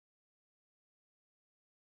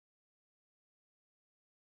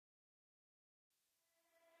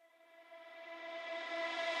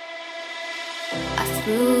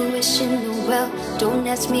fruition, oh well. Don't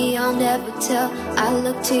ask me, I'll never tell. I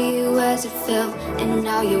look to you as it fell, and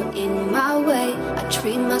now you're in my way. I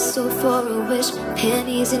trade my soul for a wish,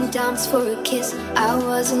 pennies and dimes for a kiss. I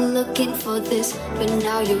wasn't looking for this, but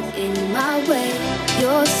now you're in my way.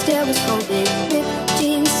 Your stare was holding, ripped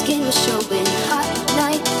jeans, skin was showing. Hot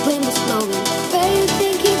night, wind was blowing. Where you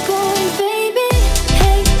think you're going, baby?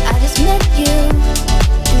 Hey, I just met you,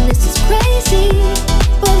 and this is crazy,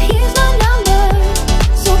 but here's my number,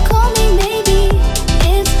 so call me maybe.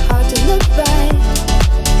 It's hard to look right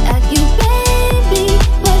at you, baby,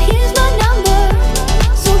 but here's my number,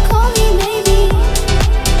 so call me maybe.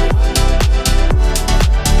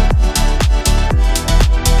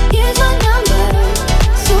 Here's my number,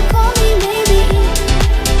 so call me maybe.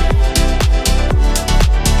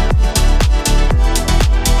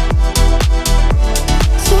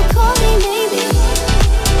 So call me maybe.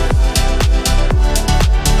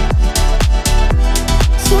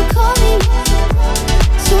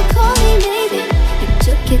 So call me maybe. You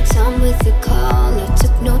took your time with the call, I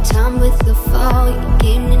took no time with the fall. You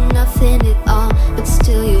gave me nothing at all, but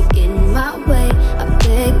still you're in my way. I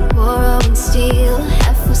beg, borrow and steal,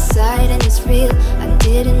 half a sight and it's real. I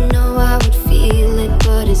didn't know I would feel it,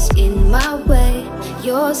 but it's in my way.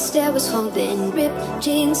 Your stare was holding, ripped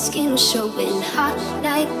jeans, skin was showing. Hot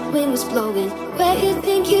night, wind was blowing. Where you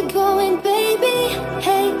think you're going, baby?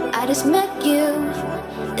 Hey, I just met you,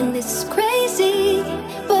 and this is crazy,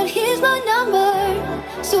 but here's my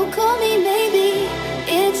number, so call me maybe.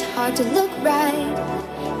 It's hard to look right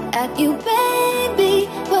at you, baby,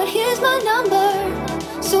 but here's my number,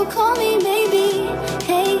 so call me maybe.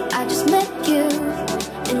 Hey, I just met you,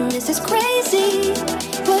 and this is crazy,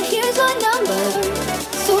 but here's my number,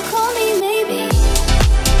 so call me maybe.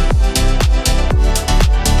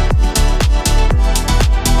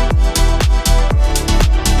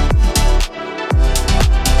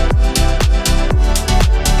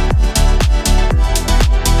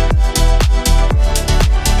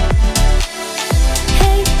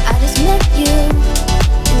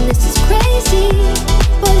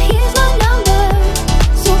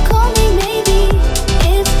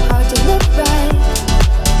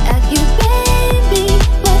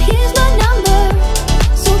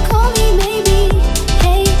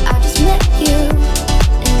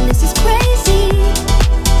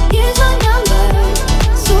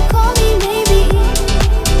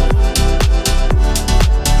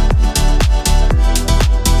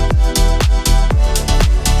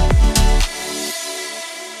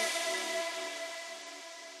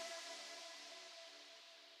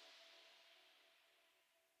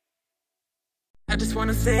 I just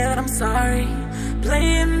wanna say that I'm sorry,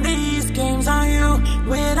 playing these games on you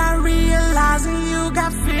without realizing you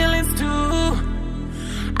got feelings too.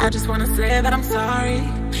 I just wanna say that I'm sorry,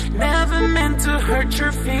 never meant to hurt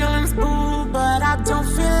your feelings, boo, but I don't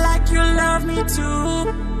feel like you love me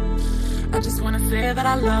too. I just wanna say that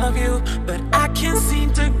I love you, but I can't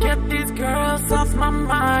seem to get these girls off my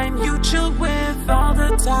mind you chill with all the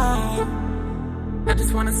time. I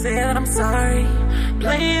just wanna say that I'm sorry,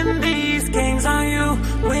 playing these games on you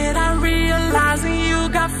without realizing you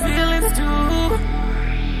got feelings too.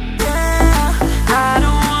 Yeah, I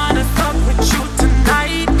don't wanna fuck with you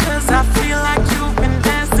tonight, cause I feel like you've been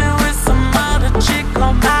dancing with some other chick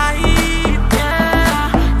all night.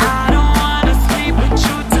 Yeah, I don't wanna sleep with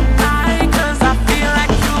you tonight, cause I feel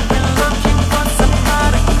like you've been looking for some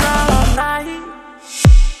other girl all night.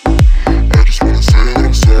 I just wanna say that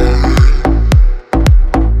I'm sorry.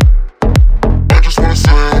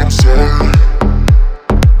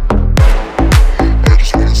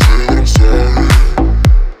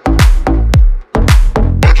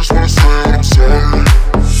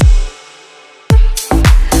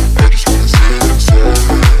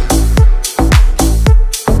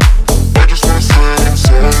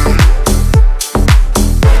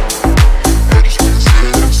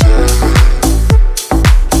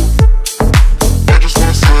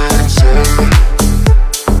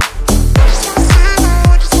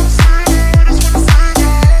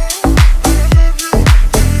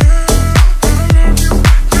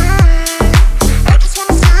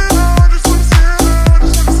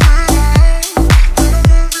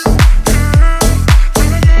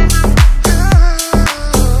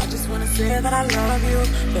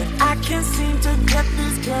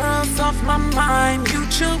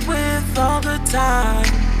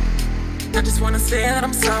 I just wanna say that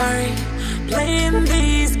I'm sorry, playing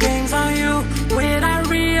these games on you without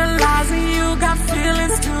realizing you got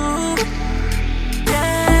feelings too.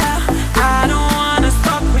 Yeah, I don't wanna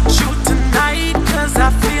fuck with you tonight, cause I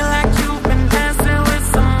feel like you've been dancing with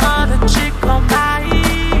some other chick all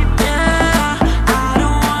night. Yeah, I don't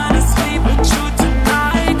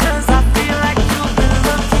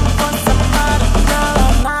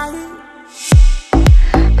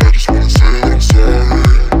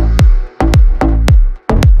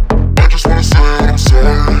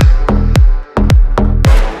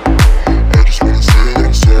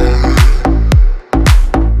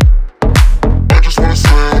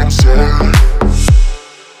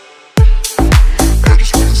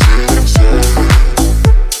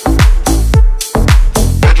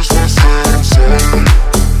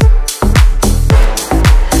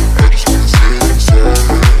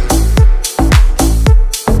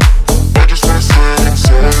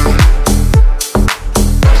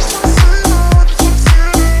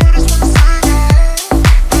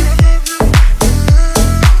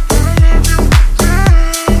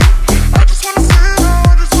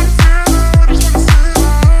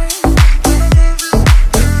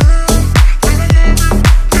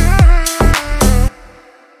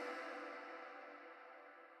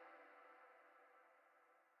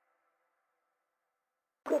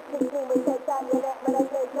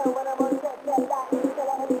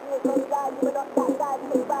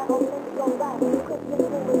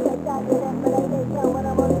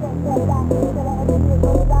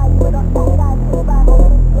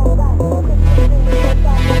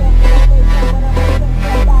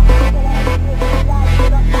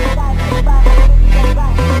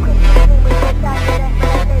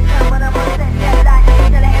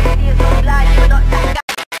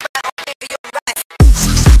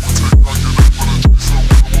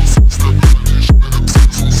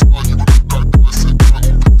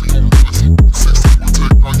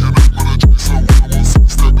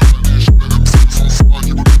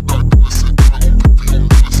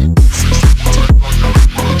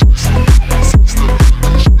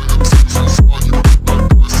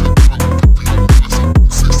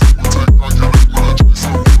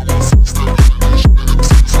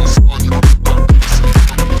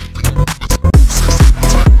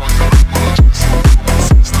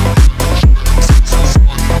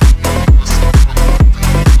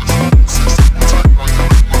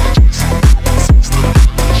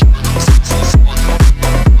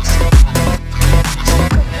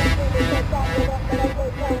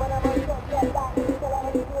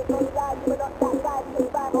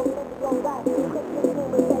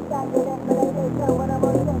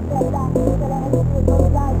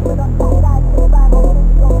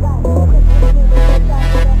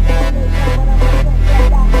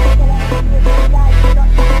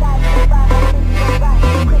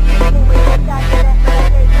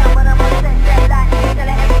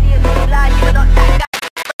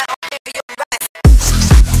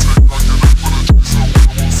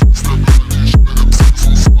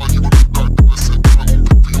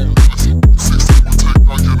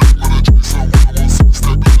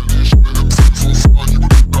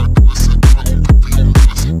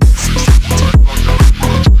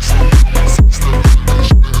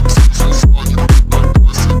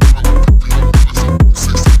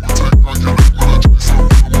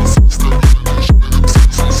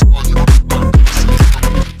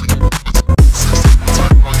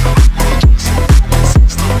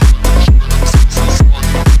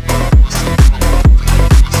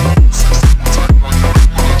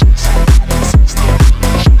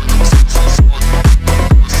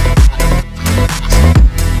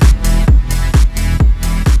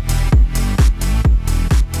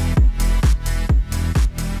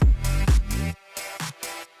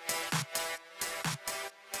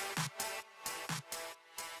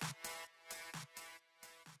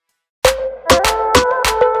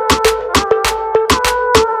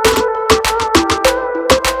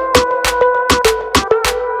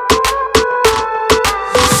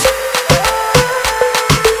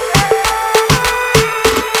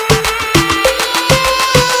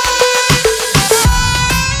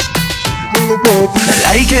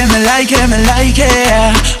me like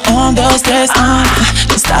it. 1, 2, 3,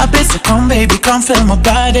 don't stop it, so come baby, come feel my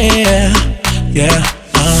body. Yeah,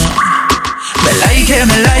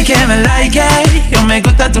 Me like it. Yo me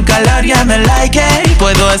gusta tu calor, ya me like it.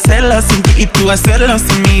 Puedo hacerlo sin ti y tú hacerlo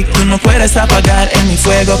sin mí. Tú no puedes apagar en mi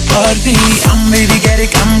fuego por ti. Baby, get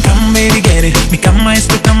it, come, baby, get it. Mi cama es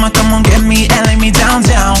tu cama, come on, get me and lay me down.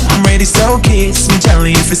 I'm ready, so kiss me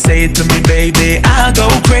gently. If you say it to me, baby, I'll go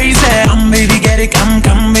crazy. Baby, get it, come,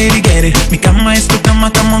 baby, get it. Mi cama es tu cama,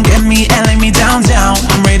 come on, get me and lay me down.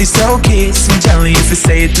 I'm ready, so kiss me gently. If you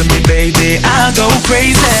say it to me, baby, I'll go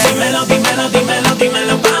crazy.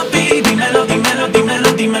 Dímelo, papi.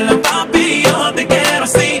 Dímelo, papi. Yo te quiero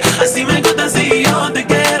así, así me gusta así. Yo te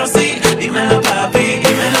quiero así. Dímelo, papi.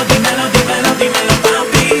 Dímelo, papi.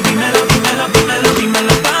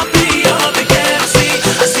 Dímelo, papi. Yo te quiero así,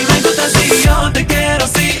 así me gusta así. Yo te quiero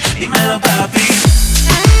así. Dímelo, papi.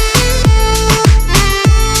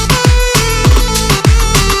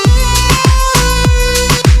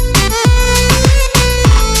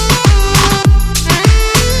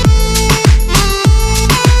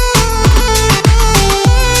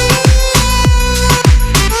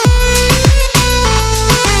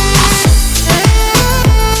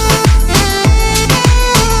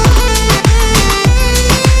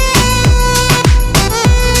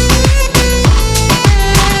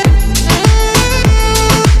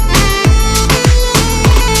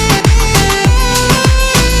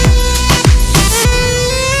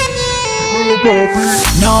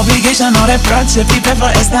 No obligation, no reproche, pipe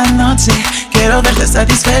por esta noche. Quiero verte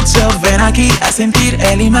satisfecho, ven aquí a sentir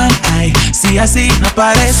el imán. Ay, si así no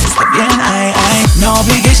parece, está bien, ay. No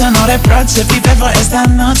obligation, no reproche, pipe por esta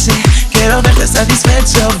noche. Quiero verte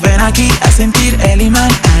satisfecho, ven aquí a sentir el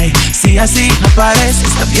imán. Ay, si así no parece,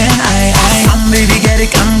 está bien, ay. Come baby, get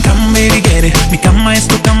it, come baby, get it. Mi cama es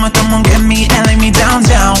tu cama.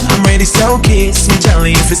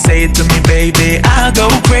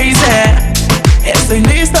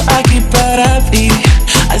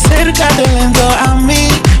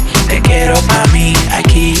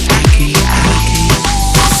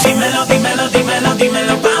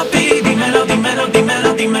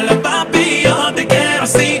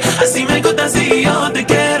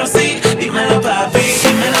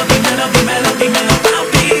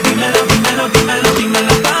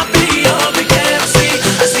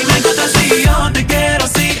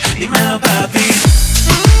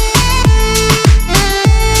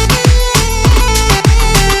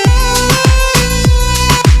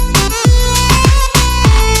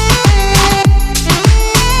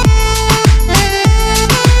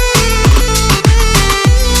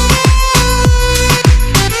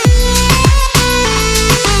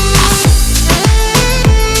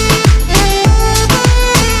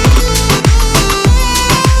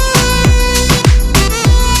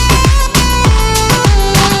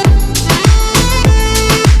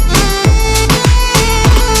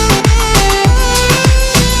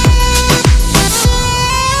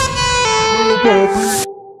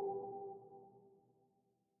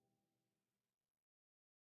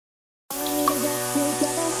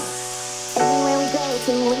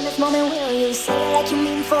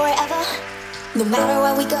 No matter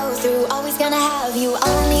what we go through, always gonna have you. All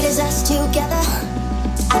I need is us together.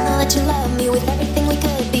 I know that you love me with everything we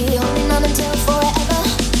could be, holding on until forever.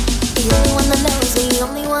 The only one that knows me,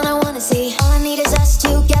 only one I wanna see. All I need is us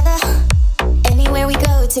together. Anywhere we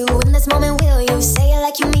go to, in this moment will you say it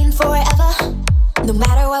like you mean forever? No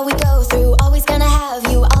matter what we go through, always gonna have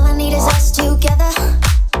you. All I need is us together.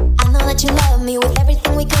 I know that you love me with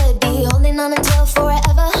everything we could be, holding on until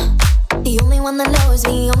forever. The only one that knows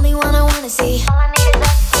me, only one I wanna see. All I need is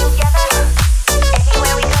us together.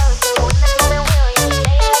 Anywhere we go to, in this moment will you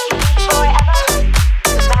say it like you mean forever?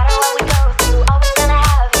 No matter what we go through, always gonna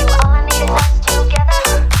have you. All I need is us together.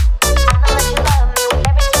 I know that you love me with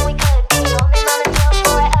everything we could be, holding on until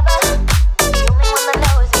forever. The only one that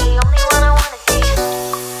knows me, only one I wanna see.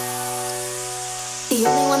 The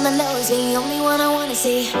only one that knows me, only one I wanna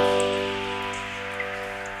see.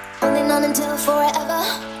 Holding on until forever.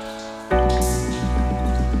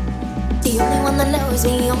 The only one that knows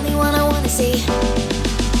me, only one I wanna see.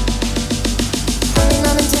 Holding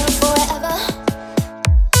on until forever.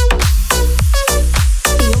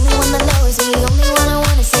 The only one that knows me, only one I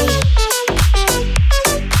wanna see.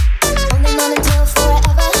 Holding on until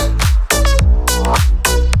forever.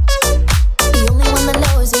 The only one that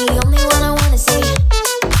knows me, only one I wanna see.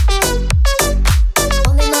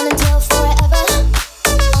 Holding on until forever.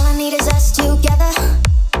 All I need is us together.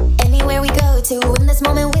 Anywhere we go to, in this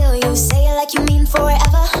moment will you say it like you mean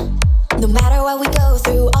forever? No matter what we go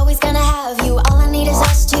through, always gonna have you. All I need is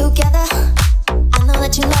us together. I know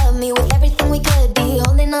that you love me with everything we could be,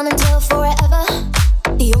 holding on until forever.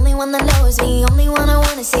 The only one that knows me, only one I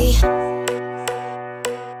wanna see.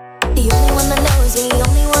 The only one that knows me,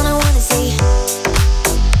 only one I wanna see.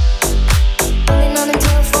 Holding on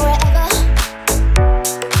until forever.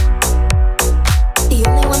 The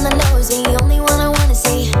only one that knows me.